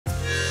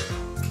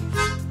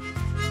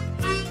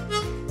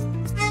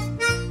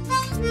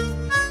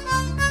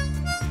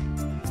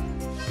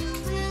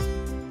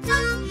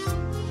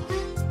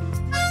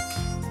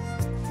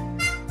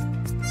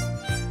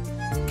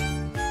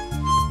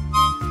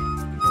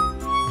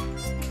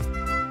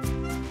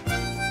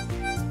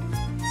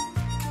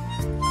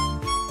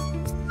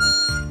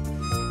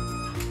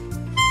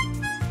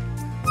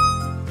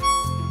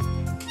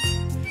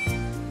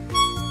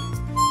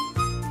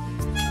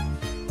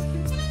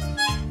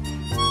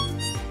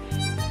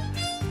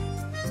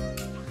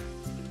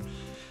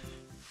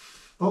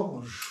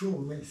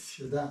Bonjour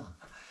messieurs, dames.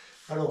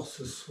 Alors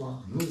ce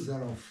soir, nous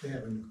allons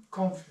faire une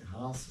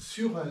conférence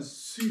sur un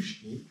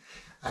sujet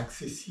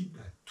accessible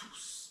à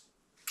tous.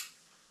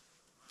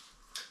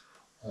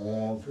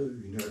 On veut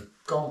une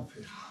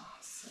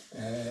conférence.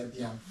 Eh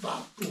bien,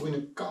 va pour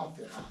une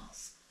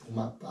conférence. Pour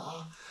ma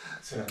part,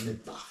 cela m'est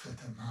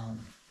parfaitement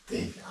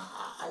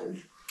égal.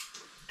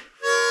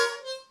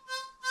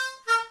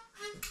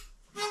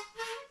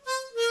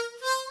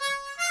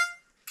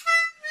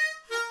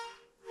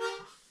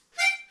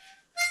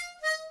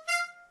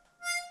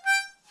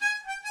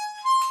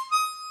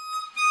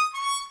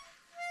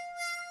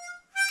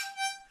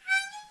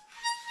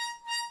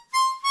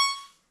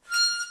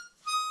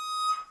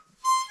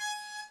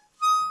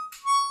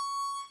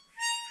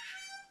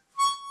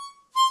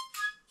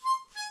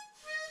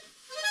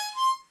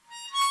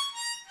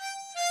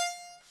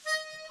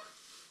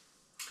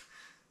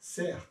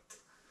 Certes,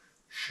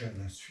 je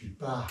ne suis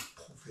pas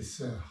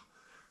professeur,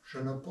 je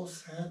ne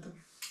possède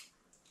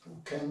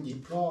aucun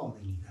diplôme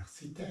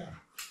universitaire.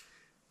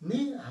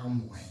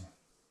 Néanmoins,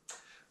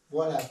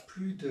 voilà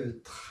plus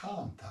de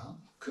 30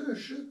 ans que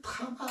je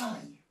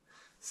travaille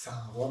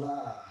sans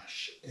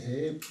relâche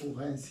et, pour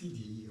ainsi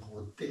dire,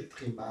 au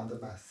détriment de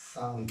ma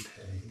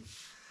santé.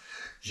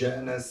 Je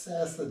ne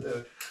cesse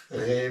de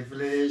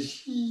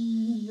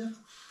réfléchir.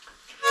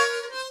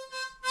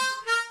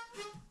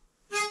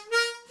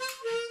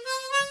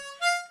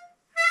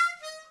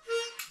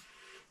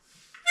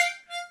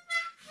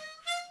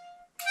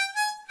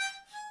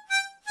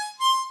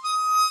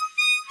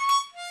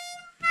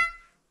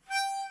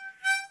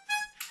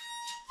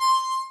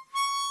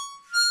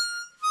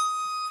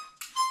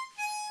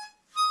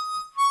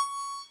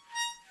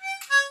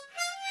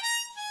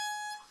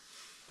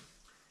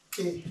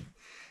 Et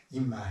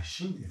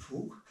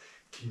imaginez-vous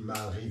qu'il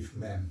m'arrive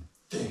même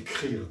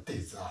d'écrire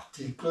des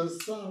articles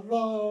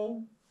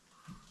savants,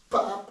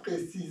 pas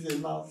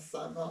précisément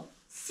savants,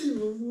 si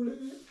vous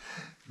voulez,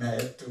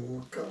 mais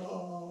tout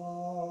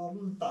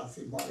comme,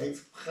 passez-moi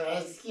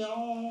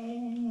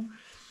l'expression.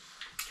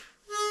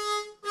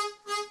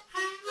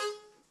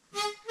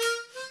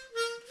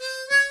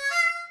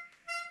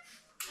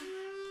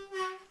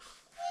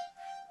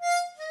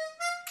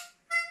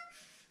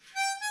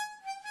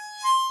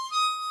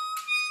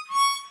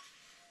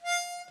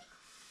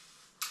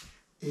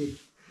 Et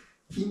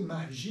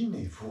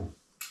imaginez-vous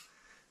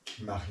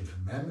qu'il m'arrive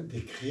même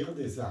d'écrire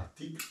des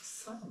articles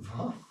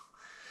savants,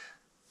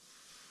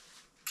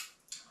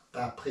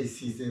 pas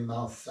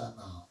précisément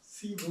savants,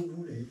 si vous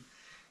voulez,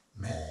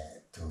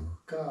 mais tout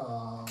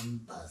comme,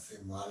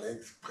 passez-moi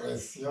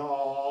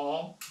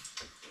l'expression.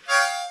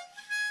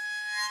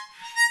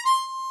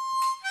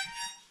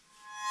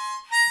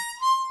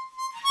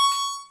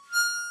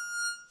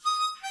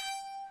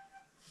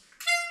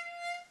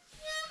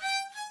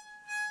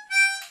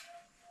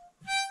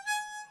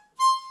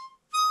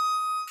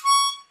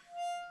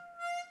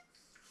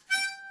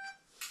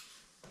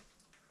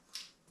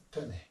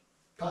 Tenez,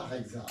 par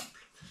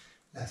exemple,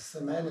 la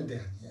semaine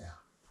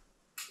dernière,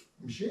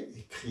 j'ai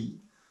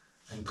écrit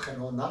un très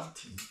long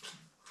article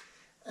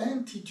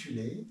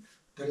intitulé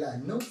 « De la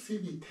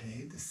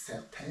nocivité de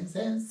certains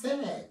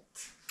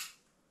insectes ».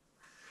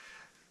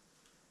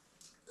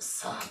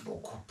 Ça a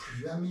beaucoup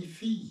plu à mes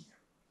filles,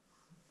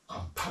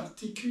 en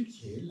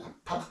particulier la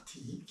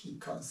partie qui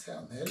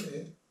concernait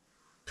les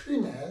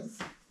punaises.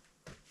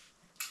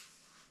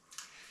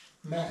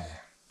 Mais,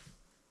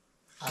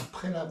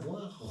 après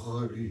l'avoir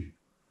relu,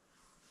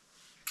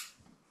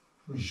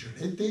 je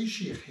l'ai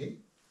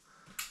déchiré,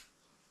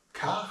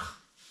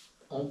 car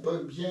on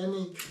peut bien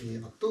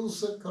écrire tout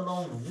ce que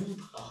l'on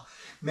voudra,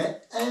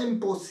 mais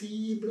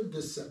impossible de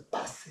se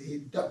passer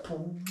de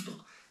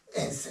poudre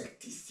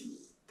insecticide.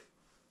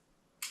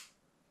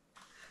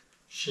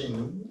 Chez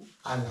nous,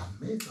 à la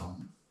maison,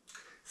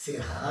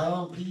 c'est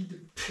rempli de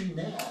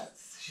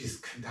punaises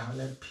jusque dans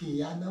le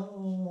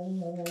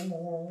piano.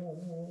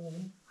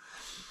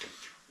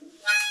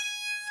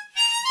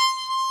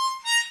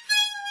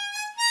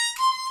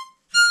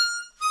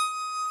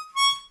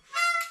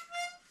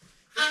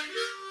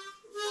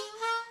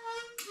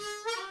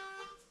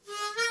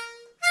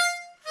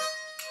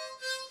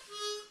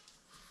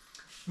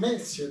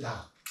 Messieurs,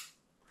 dames,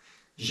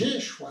 j'ai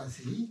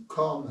choisi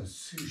comme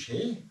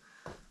sujet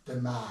de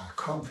ma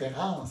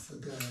conférence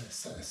de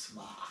ce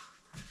soir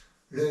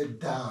le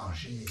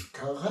danger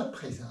que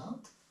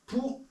représente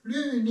pour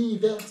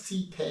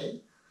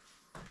l'université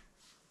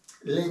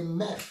les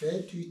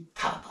méfaits du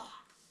tabac.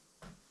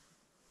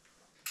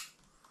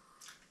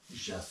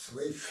 Je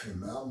suis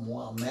fumeur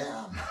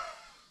moi-même.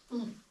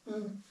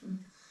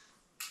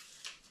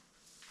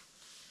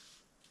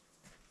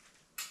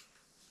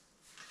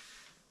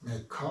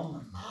 Mais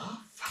comme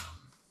ma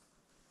femme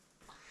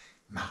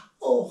m'a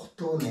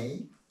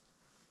ordonné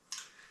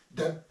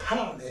de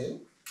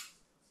parler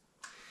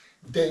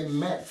des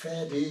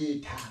méfaits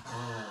du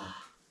tabac,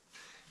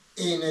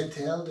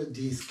 inutile de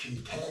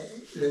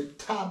discuter, le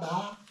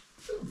tabac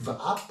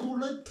va pour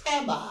le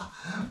tabac.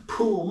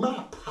 Pour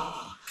ma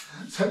part,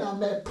 cela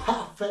m'est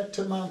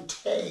parfaitement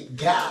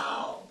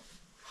égal.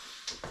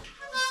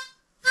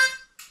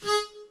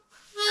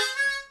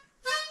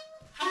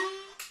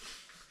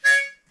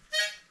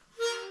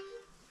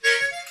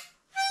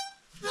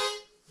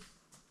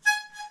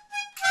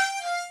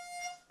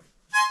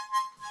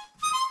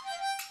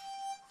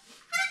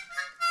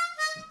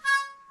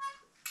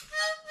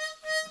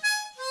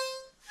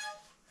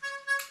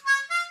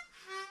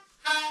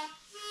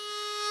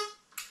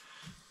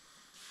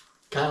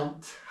 Quant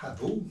à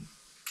vous,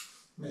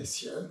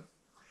 messieurs,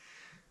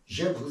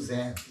 je vous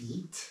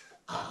invite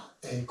à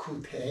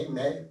écouter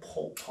mes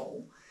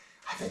propos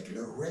avec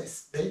le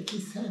respect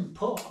qui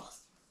s'impose.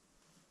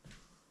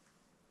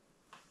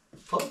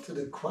 Faute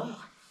de quoi,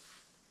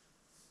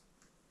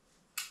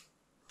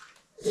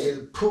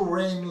 il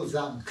pourrait nous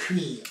en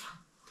cuire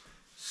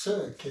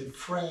ceux qui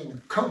feraient une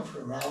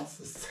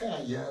conférence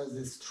sérieuse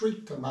et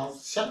strictement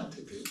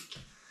scientifique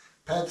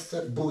peuvent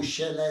se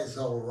boucher les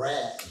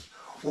oreilles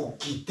ou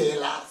quitter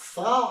la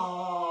salle.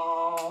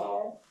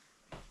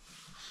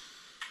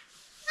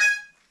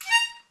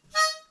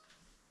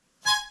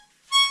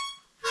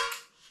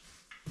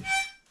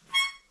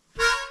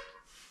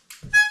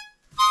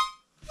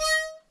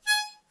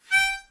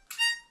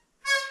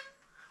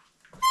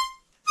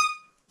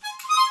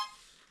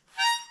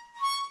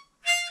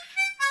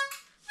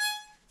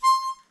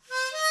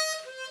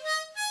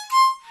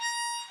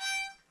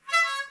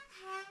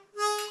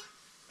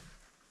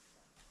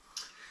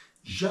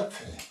 Je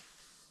fais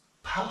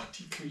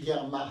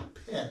particulièrement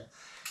appel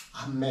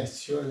à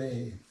messieurs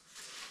les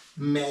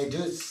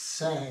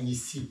médecins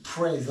ici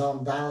présents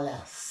dans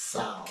la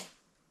salle,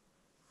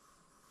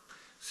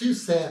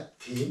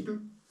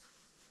 susceptibles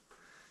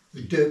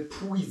de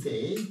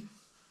puiser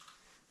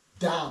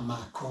dans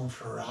ma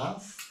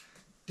conférence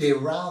des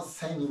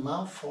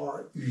renseignements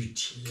fort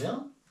utiles,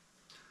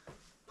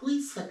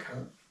 puisque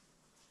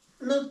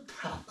le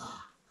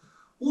tabac,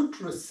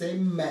 outre ses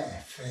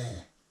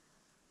méfaits,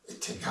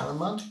 est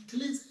également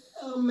utilisé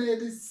en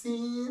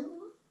médecine.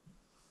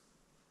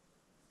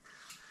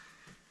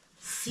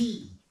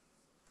 Si,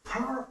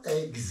 par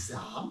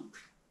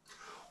exemple,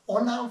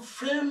 on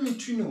enferme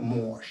une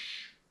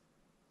mouche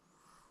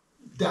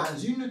dans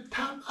une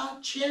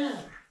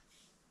tabatière,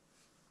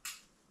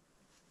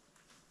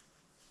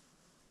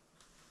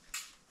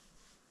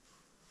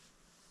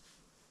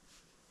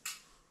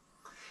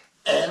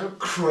 elle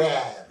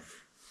crève,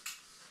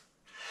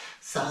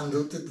 sans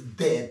doute de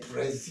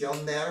dépression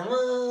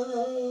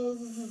nerveuse.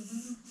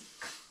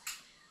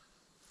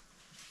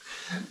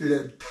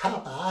 Le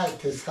tabac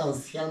est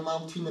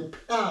essentiellement une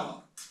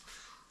plante.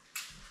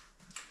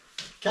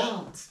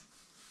 Quand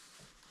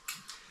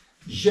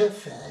je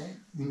fais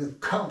une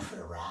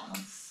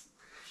conférence,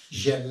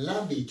 j'ai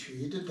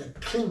l'habitude de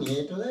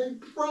cligner de l'œil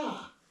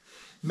droit.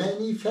 Mais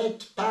n'y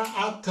faites pas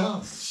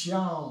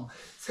attention,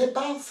 c'est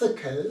parce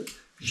que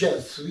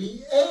je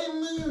suis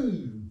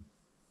ému.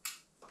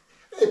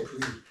 Et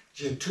puis,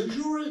 j'ai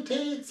toujours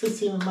été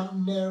excessivement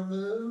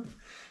nerveux.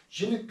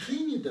 Je ne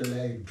cligne de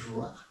l'œil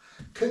droit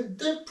que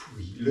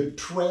depuis le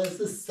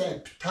 13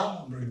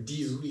 septembre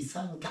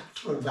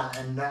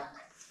 1889,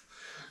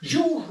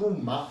 jour où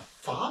ma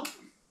femme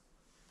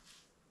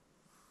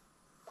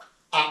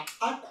a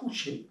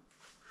accouché,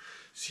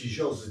 si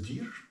j'ose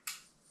dire,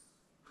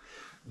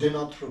 de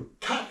notre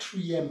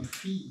 4e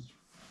fille,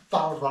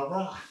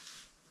 Barbara.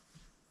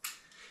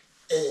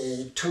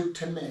 Et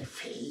toutes mes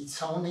filles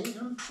sont nées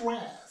en 13.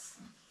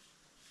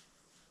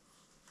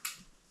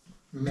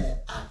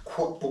 Mais à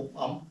quoi bon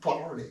en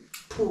parler?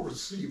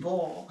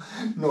 Poursuivons,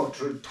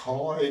 notre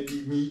temps est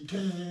limité.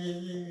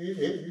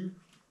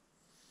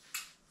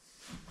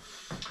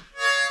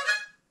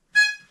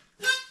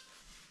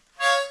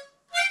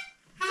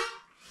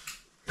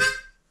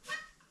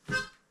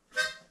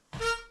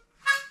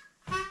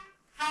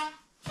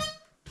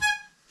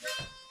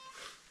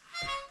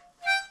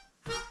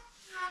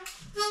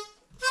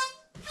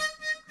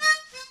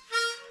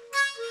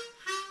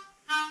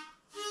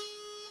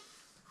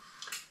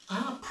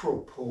 À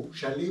propos,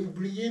 j'allais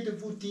oublier de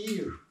vous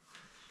dire,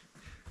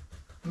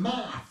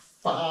 ma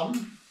femme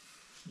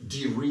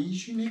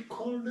dirige une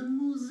école de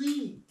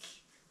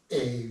musique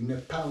et une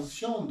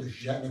pension de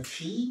jeunes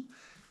filles,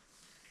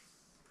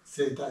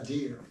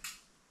 c'est-à-dire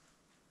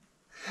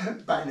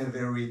pas une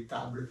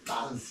véritable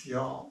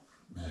pension,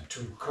 mais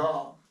tout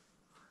comme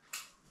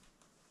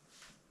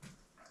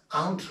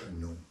entre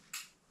nous.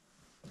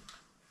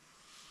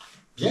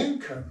 Bien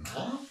que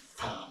ma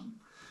femme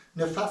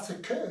ne fasse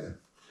que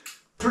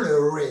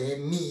pleurer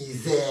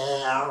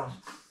misère,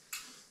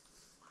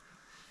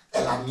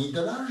 elle a mis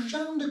de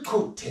l'argent de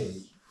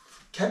côté,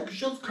 quelque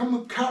chose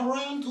comme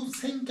 40 ou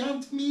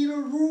 50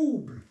 000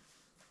 roubles.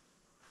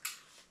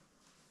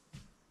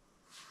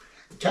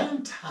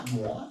 Quant à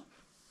moi,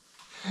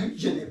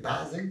 je n'ai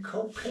pas un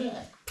copec,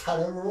 pas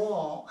de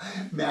rond,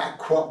 mais à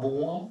quoi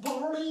bon en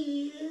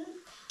parler?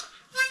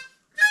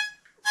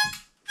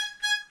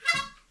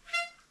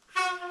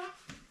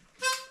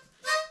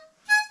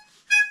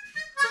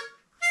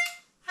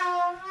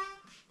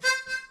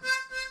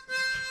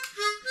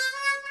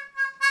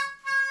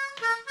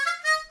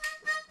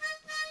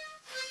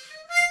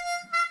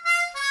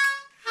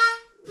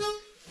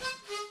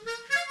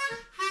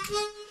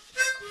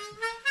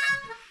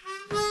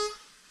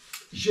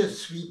 Je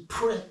suis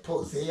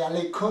préposé à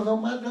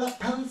l'économie de la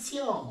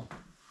pension.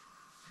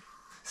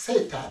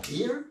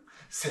 C'est-à-dire,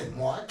 c'est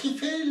moi qui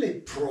fais les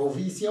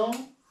provisions,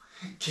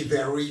 qui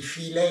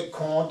vérifie les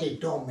comptes des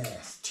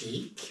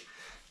domestiques,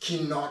 qui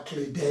note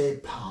les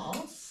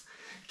dépenses,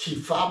 qui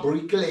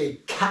fabrique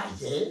les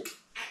cahiers.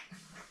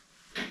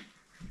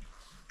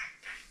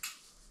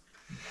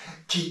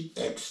 qui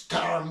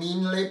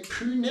extermine les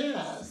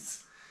punaises,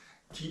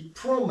 qui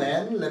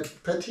promène le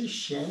petit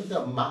chien de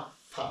ma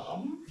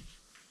femme,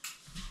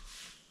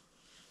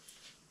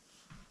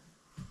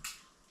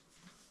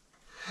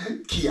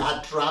 qui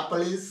attrape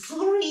les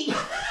souris.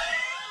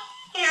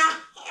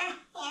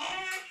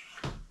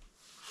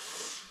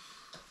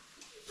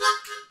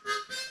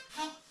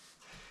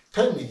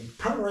 Tenez,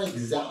 par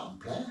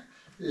exemple,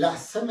 la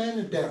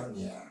semaine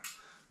dernière,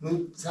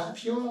 nous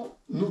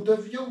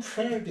devions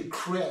faire des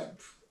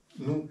crêpes.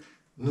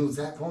 Nous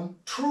avons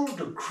trop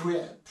de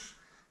crêpes,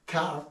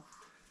 car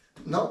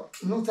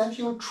nous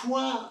avions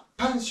 3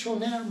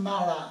 pensionnaires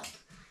malades.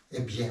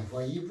 Eh bien,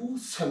 voyez-vous,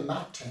 ce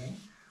matin,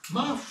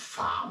 ma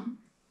femme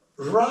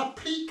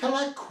rapplique à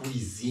la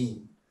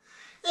cuisine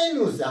et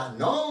nous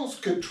annonce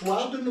que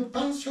 3 de nos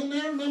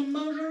pensionnaires ne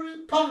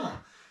mangeraient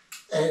pas.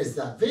 Elles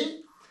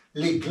avaient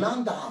les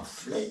glandes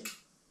enflées.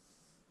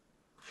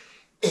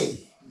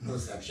 Et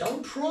nous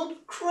avions trop de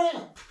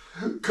crêpes.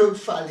 Que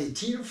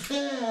fallait-il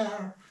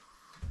faire?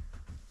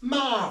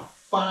 Ma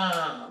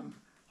femme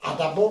a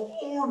d'abord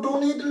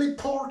ordonné de les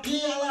porter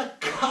à la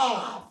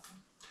cave.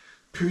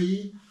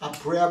 Puis,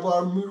 après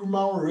avoir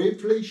mûrement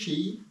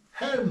réfléchi,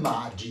 elle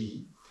m'a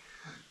dit,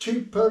 «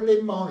 Tu peux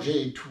les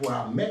manger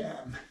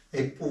toi-même,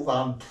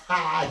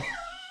 épouvantail. »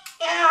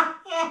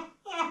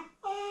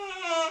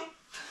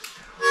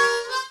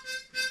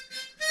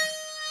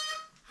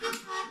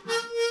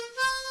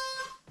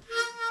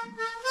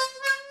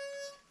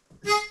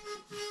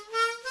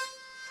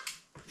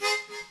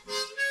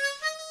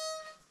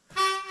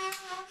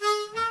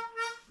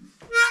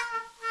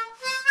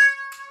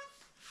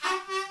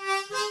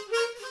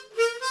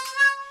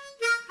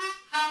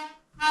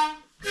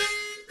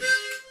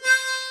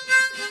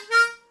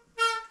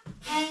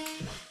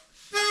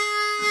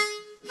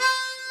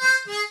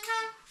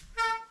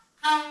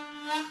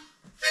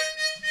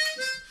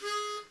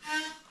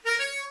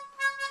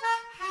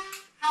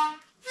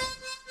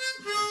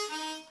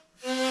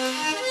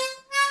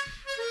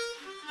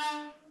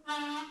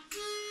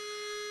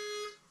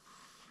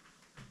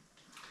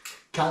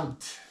 Quand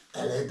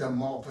elle est de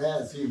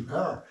mauvaise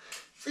humeur,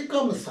 c'est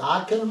comme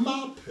ça qu'elle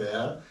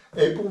m'appelle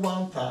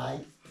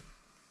épouvantail.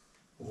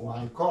 Ou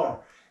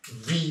encore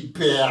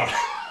vipère.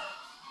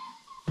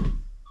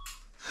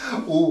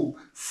 Ou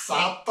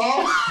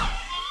Satan.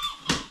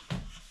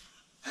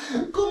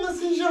 Comme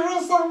si je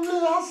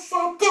ressemblais à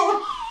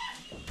Satan.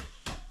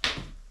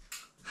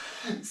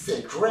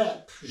 Ces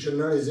crêpes, je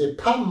ne les ai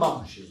pas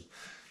mangées.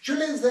 Je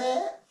les ai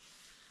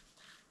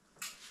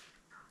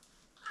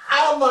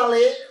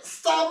avalées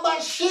sans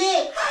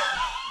mâcher.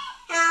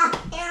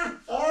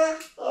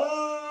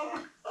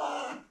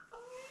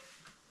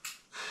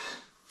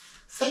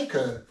 C'est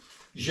que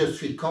je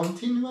suis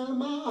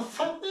continuellement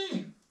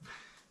affamé.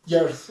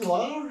 Hier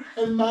soir,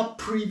 elle m'a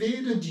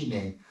privé de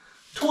dîner.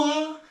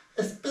 Toi,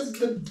 espèce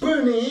de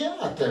benet,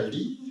 a-t-elle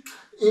dit,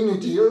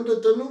 inutile de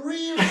te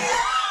nourrir.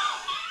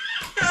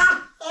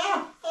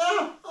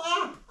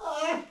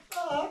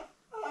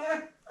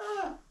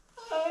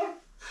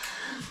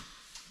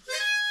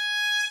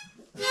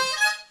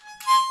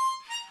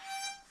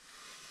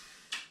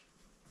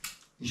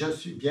 Je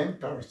suis bien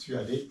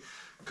persuadé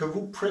que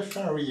vous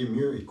préfériez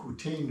mieux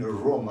écouter une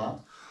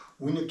romance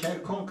ou une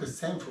quelconque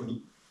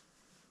symphonie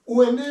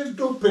ou un air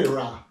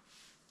d'opéra.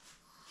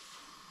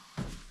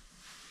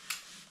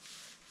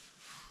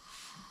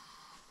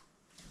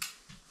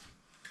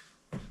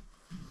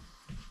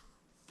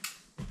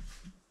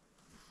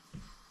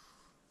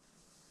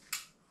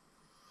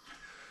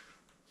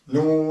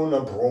 Nous ne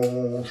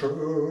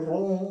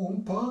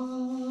broncherons pas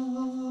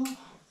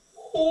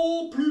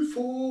au plus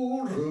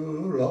fort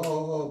de la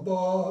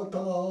bataille.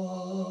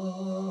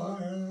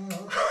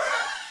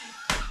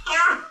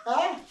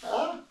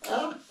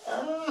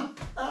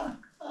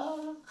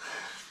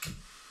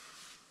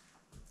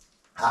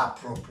 À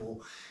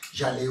propos,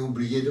 j'allais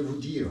oublier de vous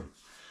dire,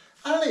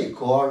 à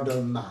l'école de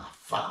ma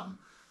femme,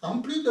 en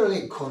plus de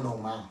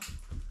l'économie,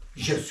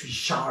 je suis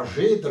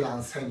chargé de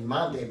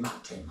l'enseignement des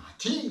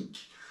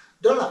mathématiques,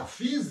 de la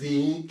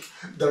physique,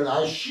 de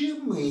la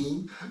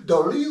chimie,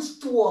 de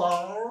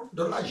l'histoire,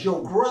 de la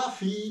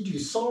géographie, du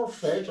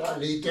solfège, de la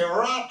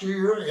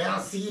littérature, et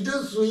ainsi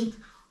de suite.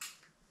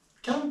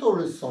 Quant aux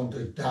leçons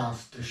de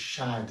danse, de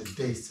chant et de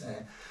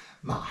dessin,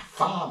 ma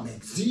femme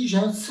exige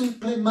un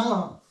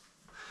supplément.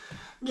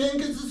 Bien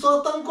que ce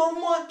soit encore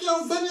moi qui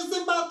enseigne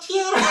ces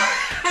matières.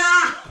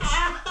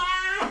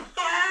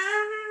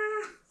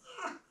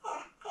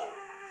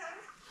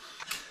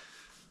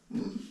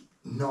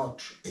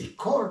 Notre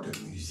école de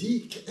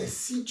musique est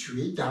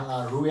située dans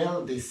la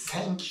ruelle des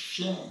 5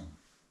 chiens,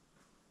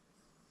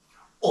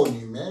 au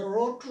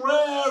numéro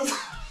 13.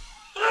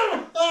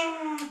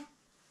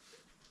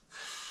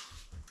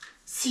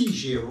 Si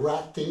j'ai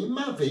raté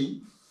ma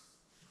vie,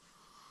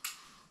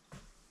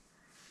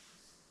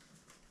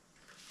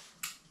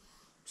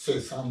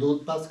 c'est sans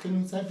doute parce que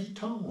nous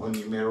habitons au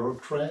numéro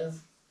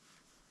 13.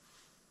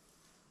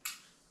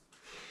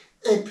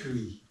 Et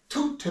puis,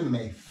 toutes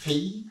mes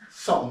filles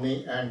sont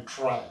nées un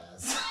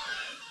 13.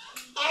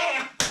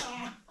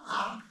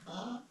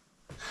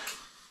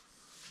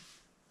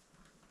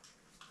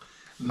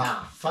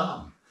 Ma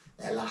femme,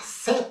 elle a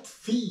 7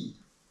 filles.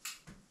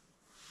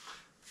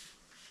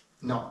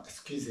 Non,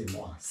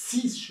 excusez-moi,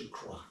 6 je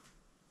crois.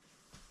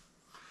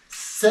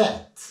 7.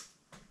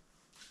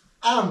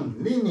 Âme,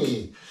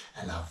 l'aînée,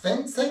 elle a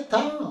 27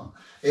 ans.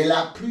 Et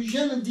la plus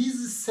jeune,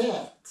 17.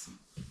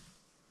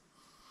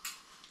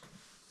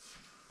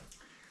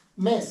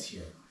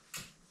 Messieurs,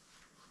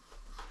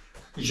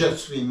 je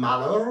suis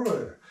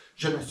malheureux.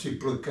 Je ne suis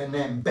plus qu'un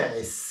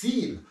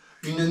imbécile,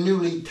 une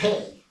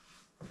nullité.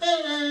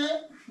 Et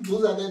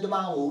vous avez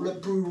devant vous le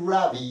plus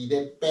ravi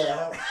des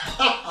pères.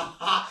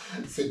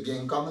 C'est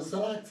bien comme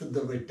cela que ça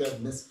devrait être,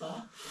 n'est-ce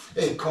pas?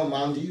 Et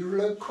comment dire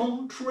le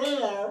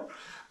contraire?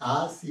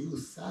 Ah, si vous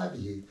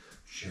saviez,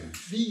 je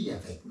vis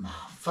avec ma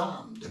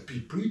femme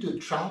depuis plus de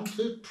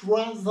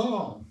 33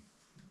 ans.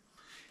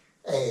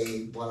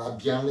 Et voilà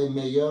bien les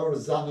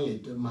meilleures années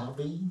de ma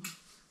vie.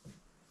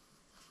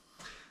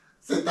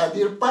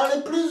 C'est-à-dire pas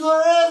les plus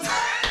heureuses.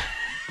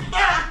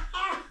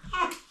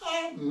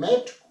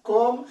 Mais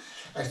comme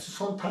elles se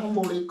sont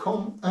envolées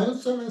comme un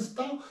seul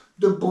instant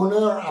de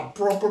bonheur à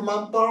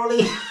proprement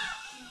parler.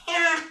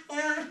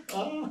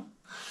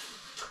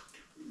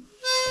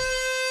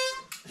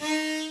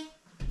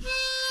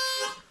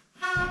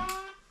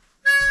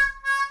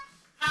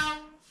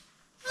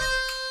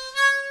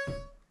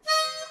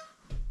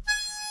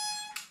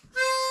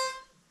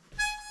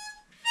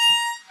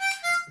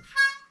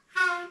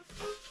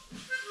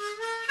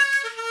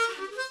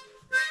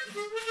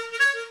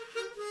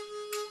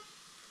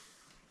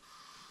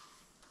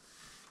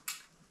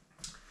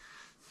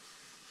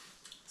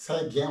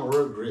 C'est bien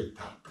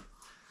regrettable.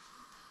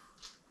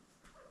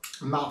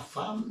 Ma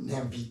femme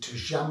n'invite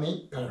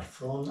jamais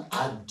personne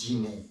à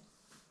dîner.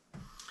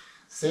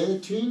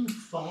 C'est une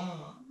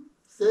femme,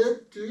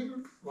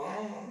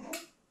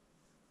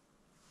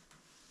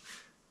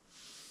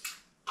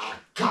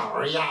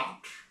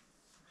 acariâtre,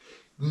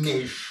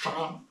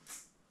 méchante.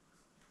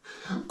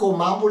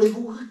 Comment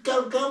voulez-vous que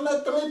quelqu'un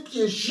mette les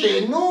pieds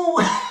chez nous?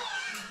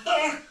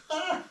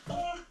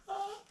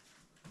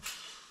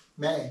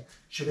 Mais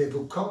je vais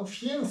vous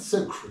confier un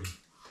secret.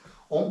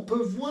 On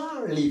peut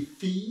voir les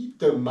filles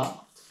de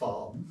ma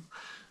femme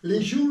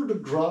les jours de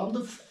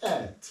grandes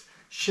fêtes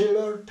chez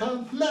leur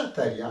tante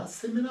Natalia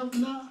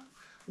Semenovna.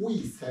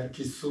 Oui, celle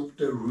qui souffre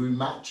de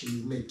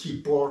rhumatisme et qui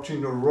porte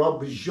une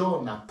robe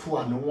jaune à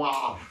pois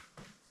noirs.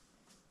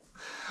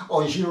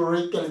 On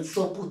jurerait qu'elle est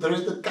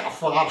saupoudrée de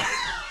cafard.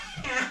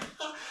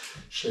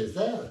 Chez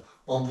elle,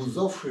 on vous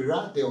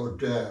offrira des hors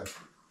d'œuvre.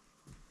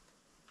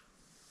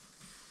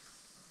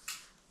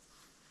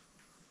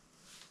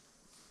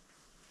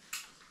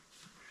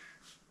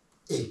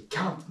 Et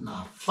quand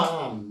ma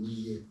femme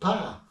n'y est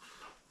pas,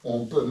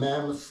 on peut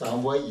même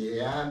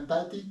s'envoyer un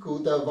petit coup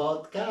de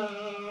vodka.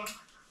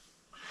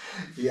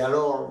 Et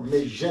alors,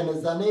 mes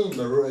jeunes années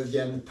me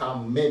reviennent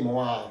en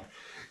mémoire.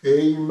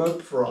 Et il me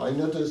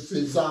prenne de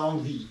ces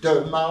envies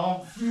de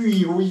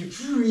m'enfuir, oui,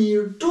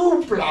 fuir,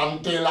 tout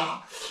planter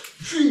là.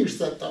 Fuir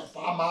cette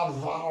femme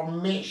avare,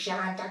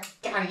 méchante,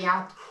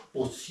 acariâtre,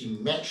 aussi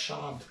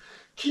méchante,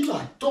 qui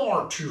m'a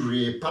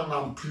torturé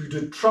pendant plus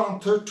de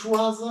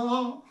 33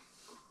 ans.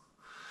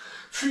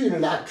 Fuir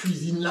la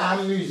cuisine, la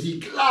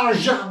musique,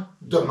 l'argent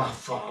de ma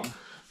femme,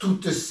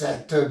 toute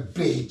cette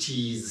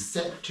bêtise,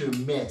 cette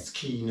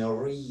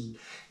mesquinerie,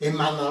 et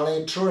m'en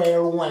aller très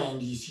loin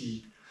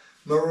d'ici,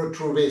 me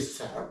retrouver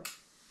seul,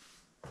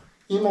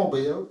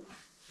 immobile,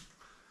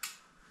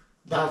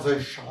 dans un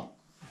champ,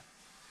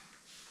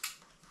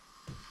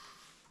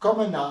 comme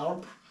un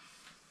arbre,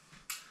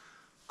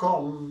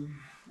 comme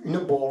une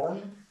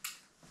borne,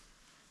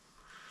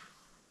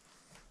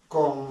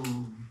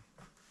 comme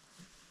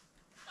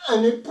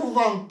un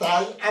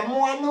épouvantail à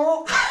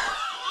moineaux.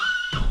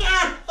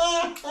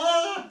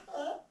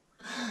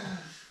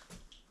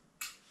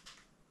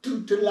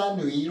 Toute la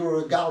nuit,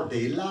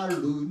 regarder la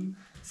lune,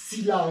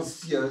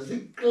 silencieuse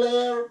et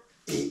claire,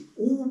 et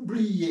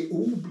oublier,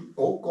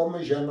 oh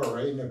comme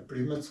j'aimerais ne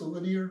plus me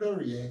souvenir de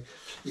rien,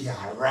 et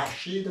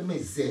arracher de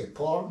mes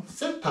épaules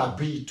cet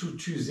habit tout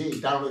usé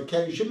dans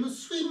lequel je me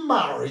suis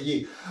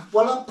marié,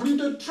 voilà plus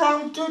de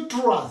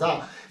 33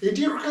 ans, et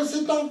dire que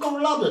c'est encore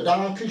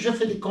là-dedans que je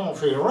fais des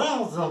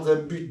conférences dans un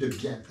but de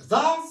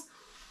bienfaisance.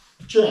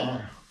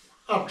 Tiens,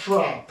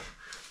 attrape,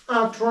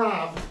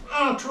 attrape,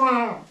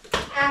 attrape,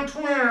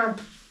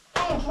 attrape,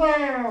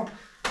 attrape,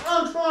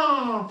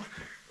 attrape,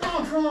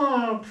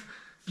 attrape.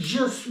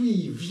 Je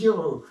suis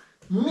vieux,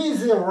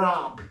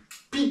 misérable,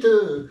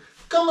 piteux,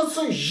 comme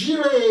ce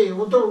gilet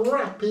de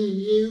râpé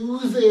et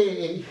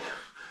usé.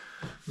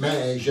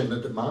 Mais je ne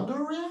demande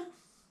rien.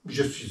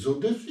 Je suis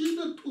au-dessus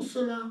de tout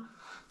cela,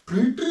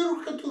 plus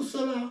pur que tout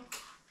cela.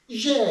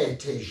 J'ai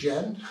été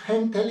jeune,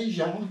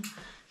 intelligent,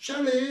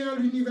 j'allais à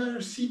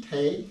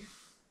l'université,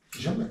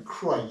 je me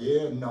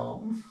croyais un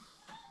homme.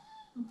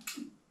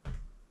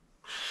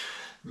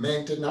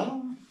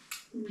 Maintenant,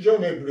 je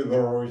n'ai plus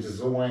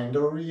besoin de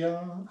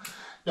rien,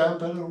 d'un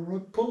peu de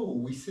repos,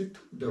 oui c'est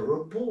tout, de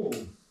repos.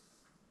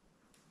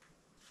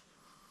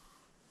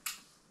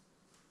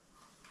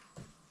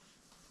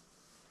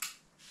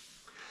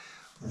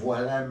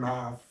 Voilà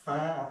ma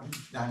femme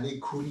dans les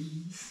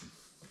coulisses.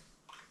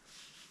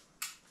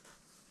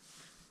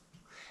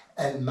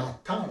 Elle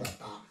m'attend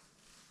là-bas.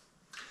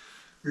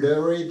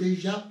 L'heure est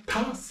déjà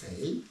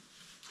passée.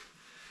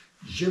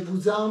 Je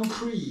vous en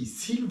prie,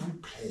 s'il vous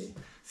plaît,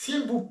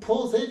 s'il vous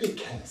posez des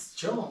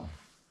questions,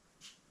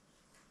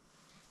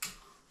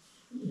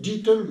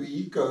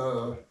 dites-lui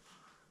que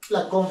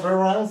la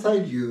conférence a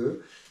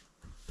lieu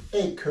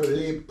et que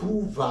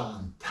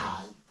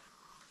l'épouvantail,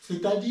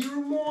 c'est-à-dire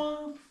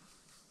moi,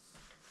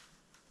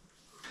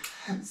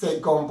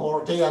 s'est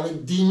comporté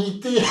avec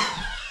dignité.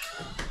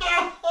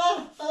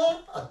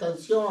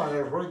 Attention,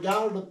 elle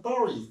regarde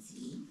par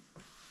ici.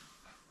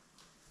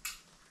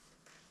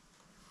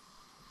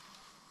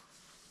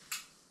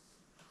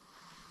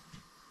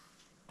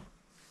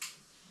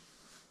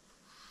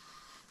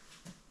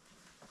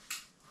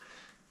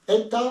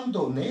 Étant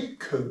donné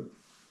que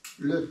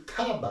le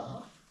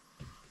tabac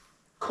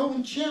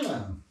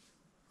contient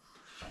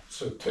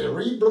ce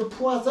terrible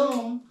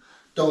poison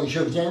dont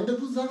je viens de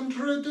vous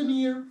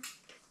entretenir,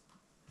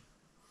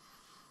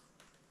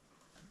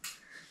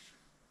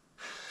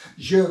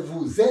 je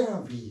vous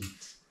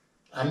invite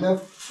à ne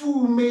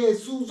fumer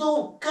sous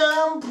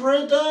aucun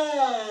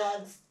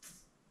prétexte.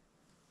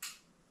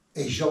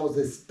 Et j'ose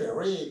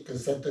espérer que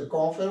cette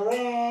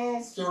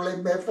conférence sur les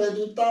méfaits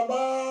du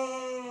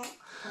tabac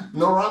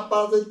n'aura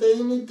pas été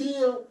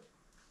inutile.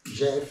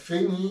 J'ai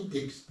fini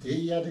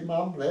d'expédier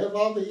mon rêve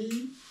à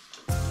vie.